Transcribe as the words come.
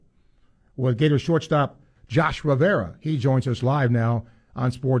with Gator shortstop Josh Rivera. He joins us live now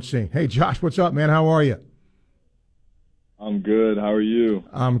on Sports Scene. Hey, Josh, what's up, man? How are you? I'm good. How are you?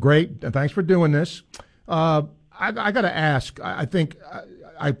 I'm great. Thanks for doing this. I got to ask. I think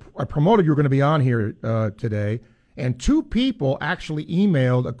I promoted you were going to be on here today, and two people actually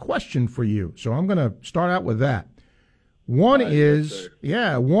emailed a question for you. So I'm going to start out with that. One is,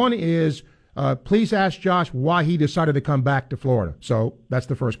 please ask Josh why he decided to come back to Florida. So that's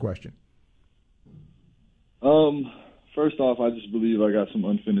the first question. First off, I just believe I got some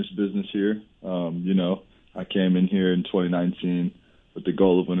unfinished business here. I came in here in 2019 with the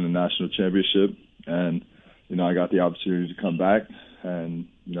goal of winning a national championship, and I got the opportunity to come back, and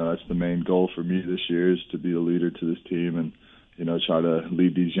that's the main goal for me this year, is to be the leader to this team and try to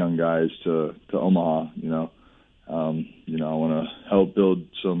lead these young guys to Omaha. I want to help build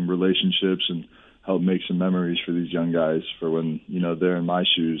some relationships and help make some memories for these young guys for when they're in my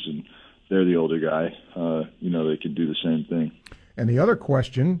shoes and they're the older guy. They could do the same thing. And the other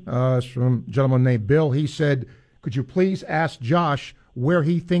question is from a gentleman named Bill. He said, could you please ask Josh where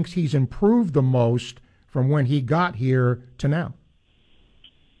he thinks he's improved the most from when he got here to now?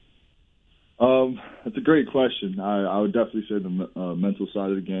 That's a great question. I would definitely say the mental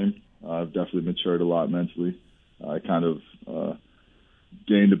side of the game. I've definitely matured a lot mentally. I kind of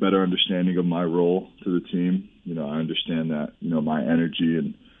gained a better understanding of my role to the team. I understand that, my energy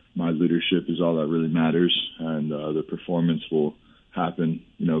and my leadership is all that really matters, and the performance will happen,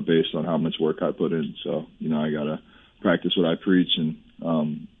 based on how much work I put in. So, I got to practice what I preach and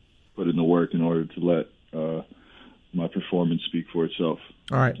put in the work in order to let my performance speak for itself.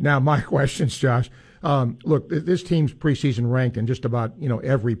 All right. Now, my questions, Josh. Look, this team's preseason ranked in just about,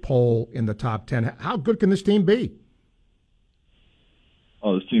 every poll in the top 10. How good can this team be?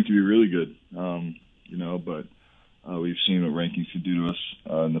 Oh, this team can be really good, but we've seen what rankings can do to us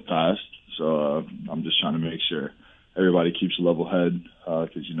in the past. So I'm just trying to make sure everybody keeps a level head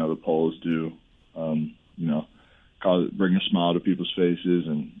because, the polls do, bring a smile to people's faces,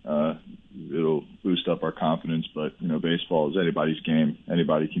 and it'll boost up our confidence. But, baseball is anybody's game.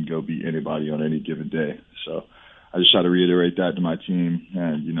 Anybody can go beat anybody on any given day. So I just try to reiterate that to my team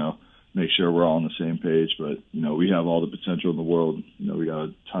and, make sure we're all on the same page. But, we have all the potential in the world. We got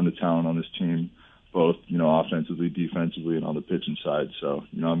a ton of talent on this team, both, offensively, defensively, and on the pitching side. So,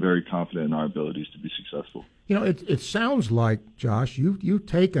 I'm very confident in our abilities to be successful. It sounds like, Josh, you've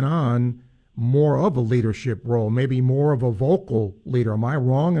taken on more of a leadership role, maybe more of a vocal leader. Am I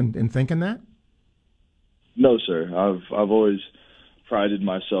wrong in thinking that? No, sir. I've always prided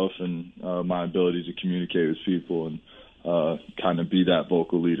myself in my ability to communicate with people and kind of be that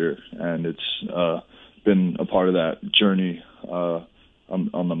vocal leader. And it's been a part of that journey on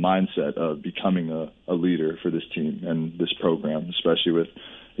the mindset of becoming a leader for this team and this program, especially with,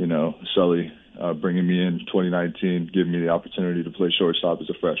 Sully bringing me in 2019, giving me the opportunity to play shortstop as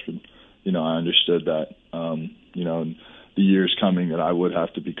a freshman. I understood that, in the years coming that I would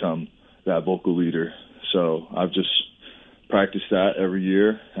have to become that vocal leader. So I've just practiced that every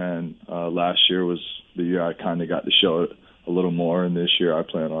year, and last year was the year I kind of got to show it a little more, and this year I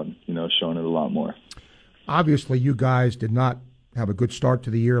plan on, showing it a lot more. Obviously, you guys did not have a good start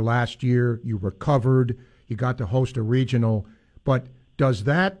to the year last year. You recovered. You got to host a regional. But does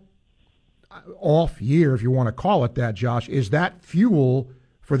that off year, if you want to call it that, Josh, is that fuel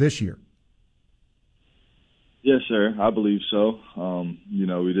for this year? Yes, sir. I believe so.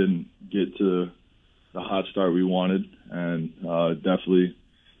 We didn't get to the hot start we wanted, and definitely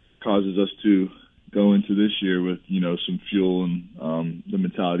causes us to go into this year with, some fuel and the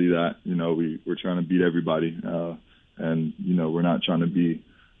mentality that, we're trying to beat everybody. And, we're not trying to be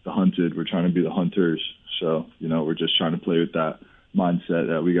the hunted. We're trying to be the hunters. So, we're just trying to play with that mindset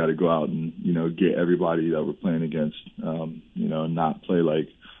that we got to go out and, get everybody that we're playing against, and not play like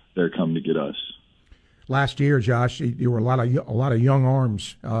they're coming to get us. Last year, Josh, there were a lot of young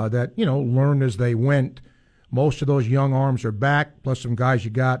arms that, learned as they went. Most of those young arms are back, plus some guys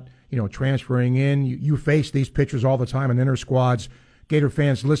you got, transferring in. You face these pitchers all the time in inter squads. Gator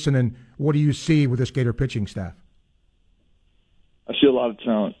fans listening, what do you see with this Gator pitching staff? I see a lot of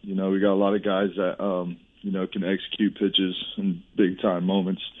talent. We got a lot of guys that, can execute pitches in big-time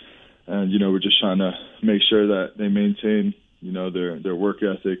moments. And, we're just trying to make sure that they maintain, their work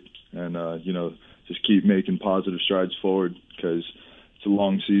ethic and, just keep making positive strides forward because it's a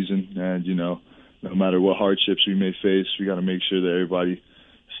long season. And, no matter what hardships we may face, we got to make sure that everybody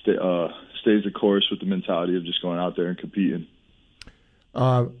stays the course with the mentality of just going out there and competing.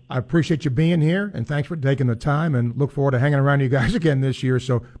 I appreciate you being here, and thanks for taking the time, and look forward to hanging around you guys again this year.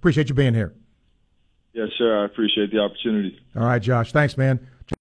 So appreciate you being here. Yes, sir. I appreciate the opportunity. All right, Josh. Thanks, man.